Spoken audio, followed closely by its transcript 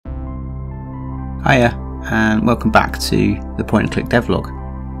Hiya, and welcome back to the Point and Click Devlog,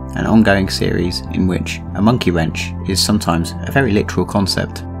 an ongoing series in which a monkey wrench is sometimes a very literal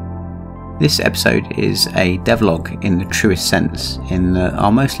concept. This episode is a devlog in the truest sense, in that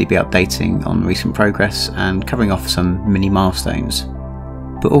I'll mostly be updating on recent progress and covering off some mini milestones.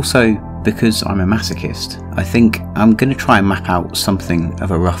 But also, because I'm a masochist, I think I'm going to try and map out something of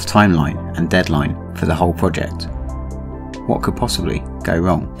a rough timeline and deadline for the whole project. What could possibly go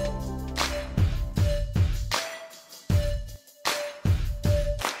wrong?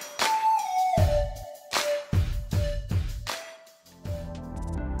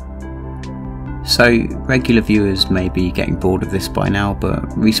 So, regular viewers may be getting bored of this by now,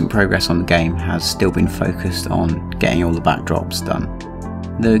 but recent progress on the game has still been focused on getting all the backdrops done.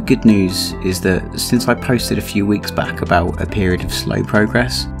 The good news is that since I posted a few weeks back about a period of slow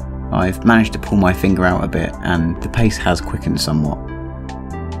progress, I've managed to pull my finger out a bit and the pace has quickened somewhat.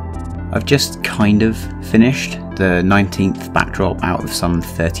 I've just kind of finished the 19th backdrop out of some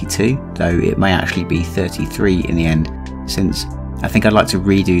 32, though it may actually be 33 in the end, since I think I'd like to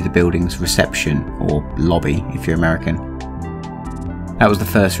redo the building's reception, or lobby if you're American. That was the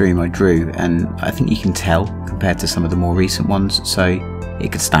first room I drew, and I think you can tell compared to some of the more recent ones, so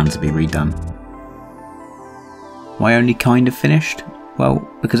it could stand to be redone. Why only kind of finished? Well,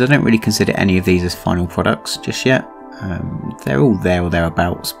 because I don't really consider any of these as final products just yet. They're all there or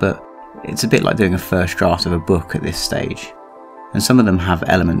thereabouts, but it's a bit like doing a first draft of a book at this stage. And some of them have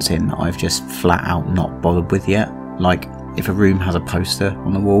elements in that I've just flat out not bothered with yet, like if a room has a poster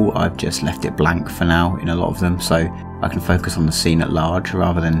on the wall, I've just left it blank for now in a lot of them, so I can focus on the scene at large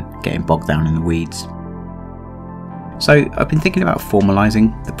rather than getting bogged down in the weeds. So I've been thinking about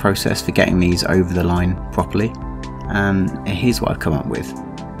formalising the process for getting these over the line properly, and here's what I've come up with.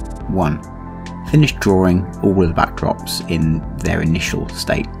 1. Finish drawing all of the backdrops in their initial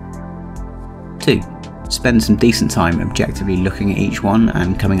state. 2. Spend some decent time objectively looking at each one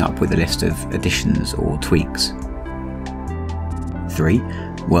and coming up with a list of additions or tweaks. 3.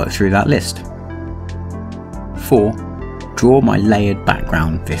 Work through that list. 4. Draw my layered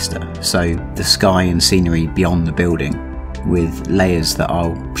background vista, so the sky and scenery beyond the building, with layers that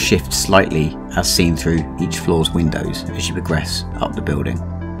I'll shift slightly as seen through each floor's windows as you progress up the building.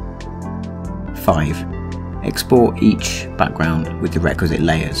 5. Export each background with the requisite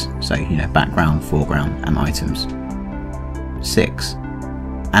layers, so background, foreground and items. 6.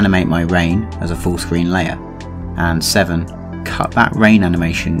 Animate my rain as a full screen layer. And 7. Cut that rain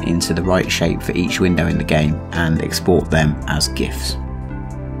animation into the right shape for each window in the game and export them as GIFs.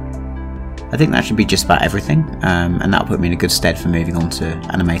 I think that should be just about everything, and that'll put me in a good stead for moving on to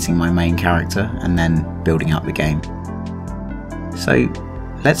animating my main character and then building out the game. So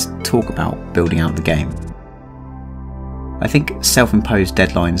let's talk about building out the game. I think self-imposed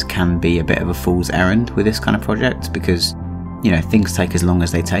deadlines can be a bit of a fool's errand with this kind of project because, things take as long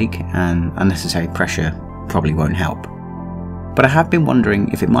as they take and unnecessary pressure probably won't help. But I have been wondering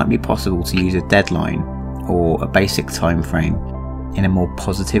if it might be possible to use a deadline or a basic time frame in a more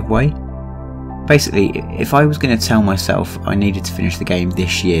positive way. Basically, if I was going to tell myself I needed to finish the game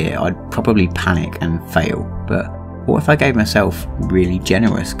this year, I'd probably panic and fail. But what if I gave myself really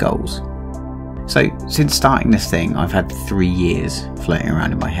generous goals? So, since starting this thing, I've had 3 years floating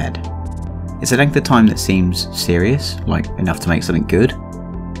around in my head. It's a length of time that seems serious, like enough to make something good,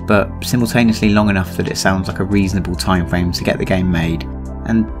 but simultaneously long enough that it sounds like a reasonable time frame to get the game made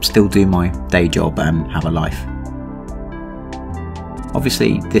and still do my day job and have a life.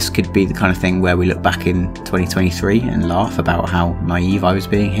 Obviously, this could be the kind of thing where we look back in 2023 and laugh about how naive I was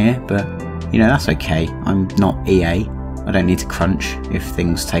being here, but that's okay. I'm not EA. I don't need to crunch if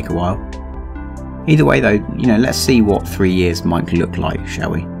things take a while. Either way though, let's see what 3 years might look like,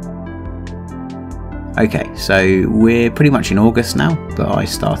 shall we? Okay, so we're pretty much in August now, but I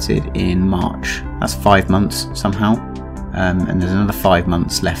started in March. That's 5 months somehow, and there's another 5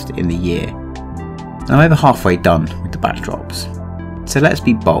 months left in the year. I'm over halfway done with the backdrops. So let's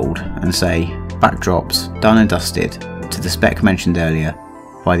be bold and say backdrops done and dusted to the spec mentioned earlier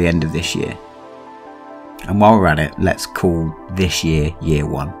by the end of this year. And while we're at it, let's call this year Year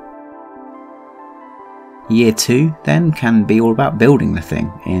 1. Year 2 then can be all about building the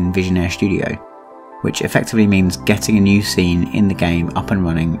thing in Visionaire Studio, which effectively means getting a new scene in the game up and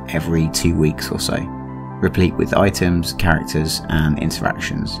running every 2 weeks or so, replete with items, characters and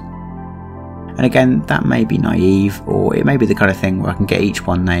interactions. And again, that may be naive, or it may be the kind of thing where I can get each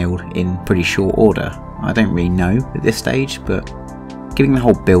one nailed in pretty short order. I don't really know at this stage, but giving the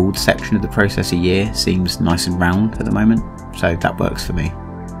whole build section of the process a year seems nice and round at the moment, so that works for me.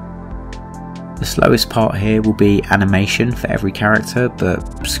 The slowest part here will be animation for every character,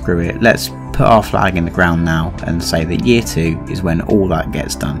 but screw it, let's put put our flag in the ground now and say that year 2 is when all that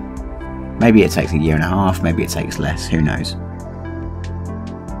gets done. Maybe it takes a year and a half, maybe it takes less, who knows.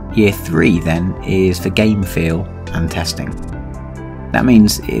 Year 3 then is for game feel and testing. That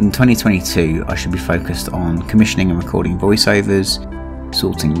means in 2022 I should be focused on commissioning and recording voiceovers,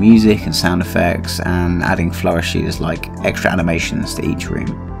 sorting music and sound effects, and adding flourishes like extra animations to each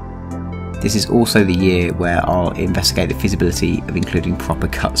room. This is also the year where I'll investigate the feasibility of including proper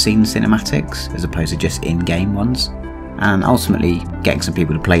cutscene cinematics as opposed to just in-game ones, and ultimately getting some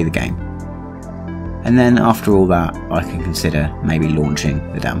people to play the game. And then after all that, I can consider maybe launching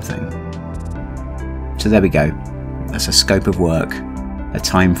the damn thing. So there we go. That's a scope of work, a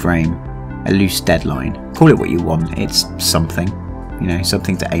time frame, a loose deadline. Call it what you want, it's something. You know,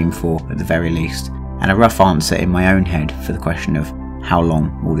 something to aim for at the very least, and a rough answer in my own head for the question of how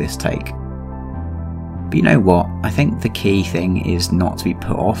long will this take. But you know what, I think the key thing is not to be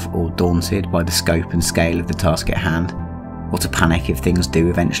put off or daunted by the scope and scale of the task at hand, or to panic if things do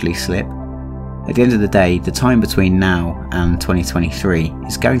eventually slip. At the end of the day, the time between now and 2023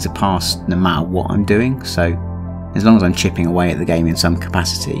 is going to pass no matter what I'm doing, so as long as I'm chipping away at the game in some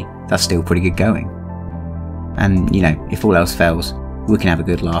capacity, that's still pretty good going. And you know, if all else fails, we can have a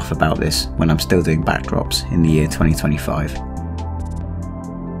good laugh about this when I'm still doing backdrops in the year 2025.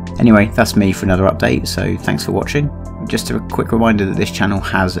 Anyway, that's me for another update, so thanks for watching. Just a quick reminder that this channel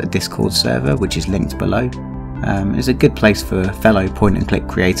has a Discord server which is linked below. It's a good place for fellow point and click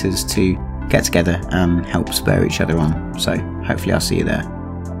creators to get together and help spur each other on, so hopefully I'll see you there.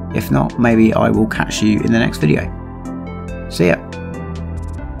 If not, maybe I will catch you in the next video. See ya!